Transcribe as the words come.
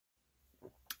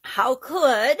How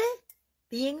could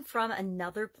being from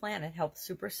another planet help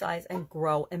supersize and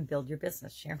grow and build your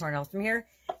business? Sharon Horne-Ellstrom here.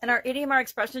 And our idiom, our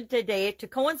expression today, to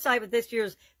coincide with this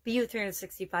year's BU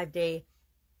 365-day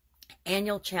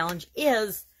annual challenge,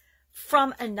 is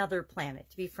from another planet,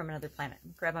 to be from another planet.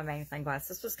 Grab my magnifying glass.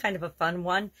 This was kind of a fun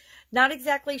one. Not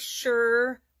exactly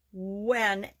sure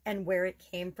when and where it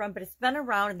came from, but it's been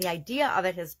around, and the idea of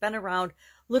it has been around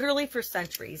literally for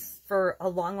centuries, for a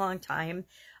long, long time.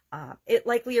 It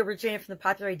likely originated from the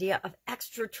popular idea of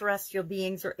extraterrestrial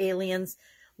beings or aliens,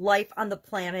 life on the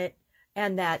planet,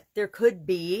 and that there could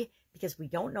be, because we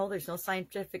don't know, there's no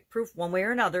scientific proof one way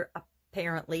or another,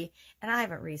 apparently, and I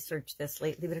haven't researched this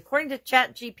lately, but according to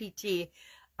ChatGPT,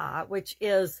 which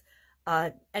is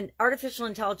an artificial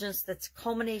intelligence that's a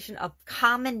culmination of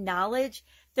common knowledge,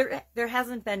 there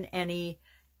hasn't been any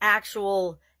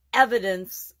actual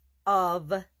evidence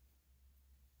of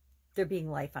there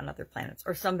being life on other planets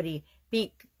or somebody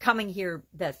coming here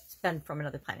that's been from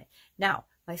another planet. Now,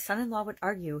 my son-in-law would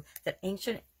argue that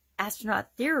ancient astronaut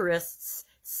theorists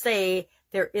say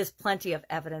there is plenty of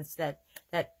evidence that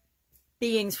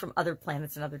beings from other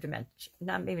planets and other dimensions,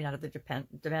 maybe not other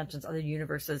dimensions, other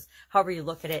universes, however you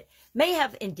look at it, may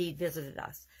have indeed visited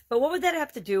us. But what would that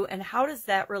have to do, and how does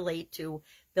that relate to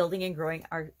building and growing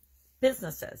our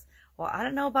businesses? Well, I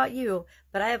don't know about you,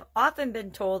 but I have often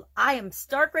been told I am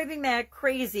stark raving mad,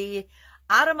 crazy,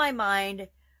 out of my mind,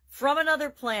 from another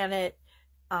planet,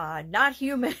 not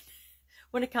human,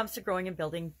 when it comes to growing and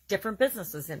building different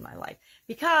businesses in my life.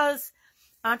 Because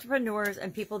entrepreneurs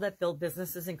and people that build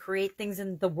businesses and create things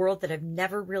in the world that have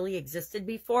never really existed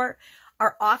before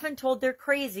are often told they're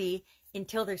crazy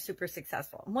until they're super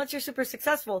successful. And once you're super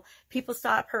successful, people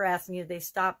stop harassing you. They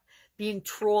stop being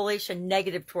trollish and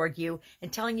negative toward you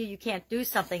and telling you can't do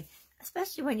something,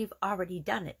 especially when you've already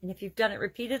done it. And if you've done it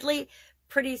repeatedly,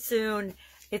 pretty soon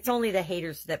it's only the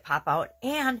haters that pop out.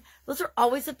 And those are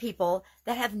always the people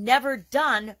that have never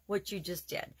done what you just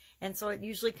did. And so it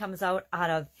usually comes out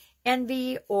of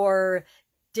envy or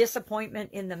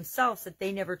disappointment in themselves that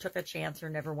they never took a chance or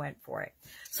never went for it.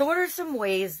 So what are some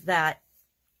ways that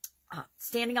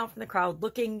standing out from the crowd,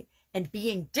 looking and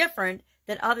being different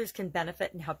than others can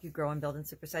benefit and help you grow and build and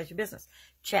supersize your business?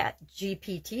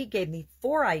 ChatGPT gave me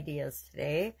 4 ideas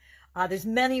today. There's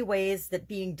many ways that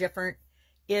being different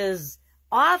is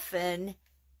often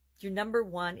your number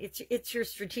one. It's your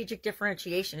strategic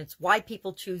differentiation. It's why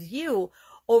people choose you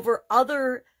over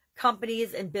other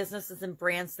companies and businesses and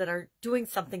brands that are doing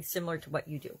something similar to what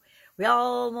you do. We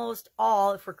almost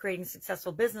all, if we're creating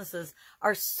successful businesses,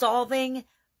 are solving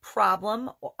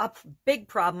a big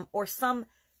problem or some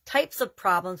types of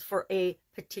problems for a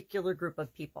particular group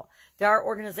of people. There are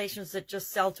organizations that just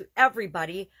sell to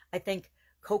everybody. I think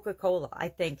Coca-Cola, I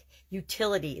think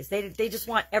utilities. They just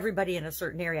want everybody in a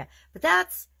certain area. But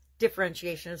that's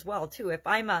differentiation as well, too. If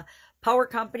I'm a power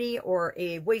company or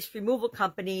a waste removal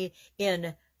company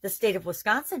in the state of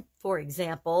Wisconsin, for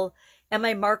example, am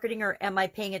I marketing or am I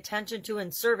paying attention to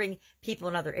and serving people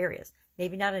in other areas?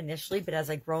 Maybe not initially, but as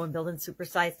I grow and build and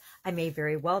supersize, I may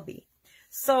very well be.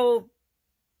 So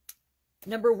the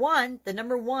number one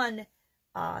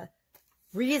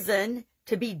reason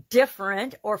to be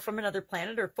different or from another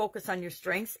planet or focus on your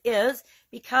strengths is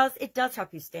because it does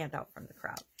help you stand out from the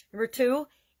crowd. Number 2,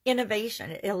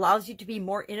 innovation. It allows you to be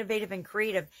more innovative and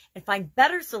creative and find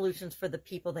better solutions for the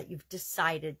people that you've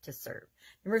decided to serve.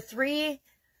 Number 3,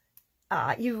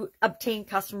 you obtain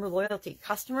customer loyalty.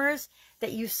 Customers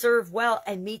that you serve well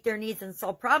and meet their needs and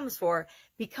solve problems for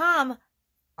become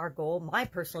our goal. My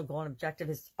personal goal and objective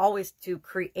is always to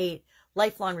create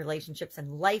lifelong relationships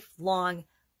and lifelong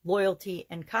loyalty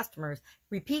and customers,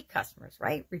 repeat customers,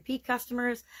 right? Repeat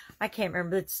customers. I can't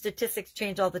remember. The statistics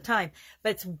change all the time,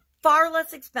 but it's far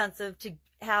less expensive to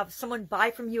have someone buy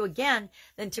from you again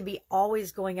than to be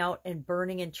always going out and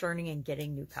burning and churning and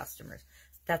getting new customers.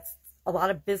 That's a lot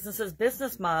of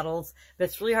business models, but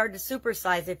it's really hard to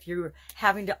supersize if you're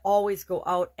having to always go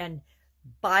out and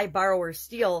buy, borrow, or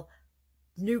steal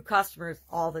new customers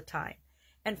all the time.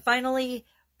 And finally,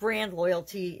 brand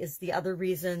loyalty is the other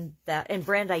reason that, and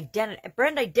brand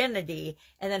identity,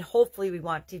 and then hopefully we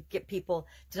want to get people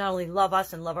to not only love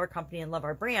us and love our company and love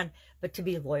our brand, but to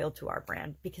be loyal to our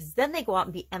brand, because then they go out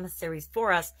and be emissaries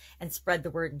for us and spread the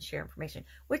word and share information,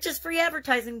 which is free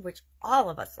advertising, which all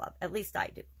of us love, at least I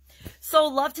do. So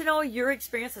love to know your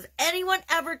experience. Has anyone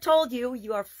ever told you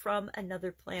you are from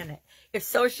another planet? If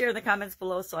so, share in the comments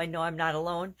below so I know I'm not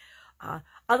alone.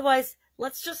 Otherwise,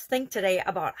 let's just think today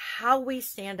about how we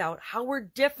stand out, how we're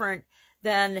different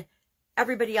than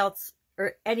everybody else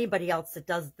or anybody else that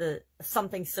does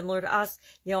something similar to us.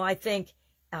 You know, I think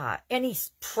any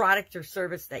product or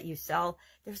service that you sell,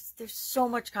 there's so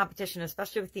much competition,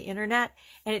 especially with the internet.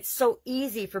 And it's so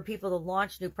easy for people to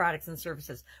launch new products and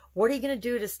services. What are you going to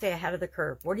do to stay ahead of the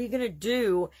curve? What are you going to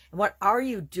do? And what are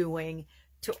you doing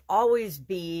to always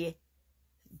be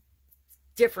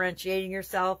differentiating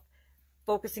yourself,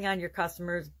 focusing on your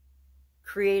customers,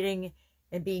 creating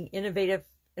and being innovative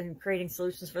and creating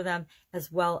solutions for them,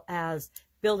 as well as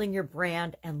building your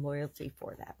brand and loyalty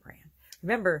for that brand.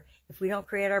 Remember, if we don't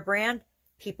create our brand,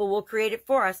 people will create it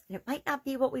for us, and it might not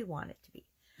be what we want it to be.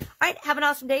 All right, have an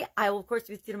awesome day. I will, of course,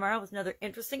 be with you tomorrow with another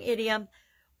interesting idiom.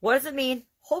 What does it mean?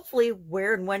 Hopefully,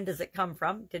 where and when does it come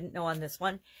from? Didn't know on this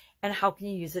one. And how can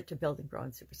you use it to build and grow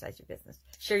and supersize your business?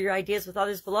 Share your ideas with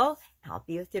others below, and I'll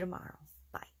be with you tomorrow.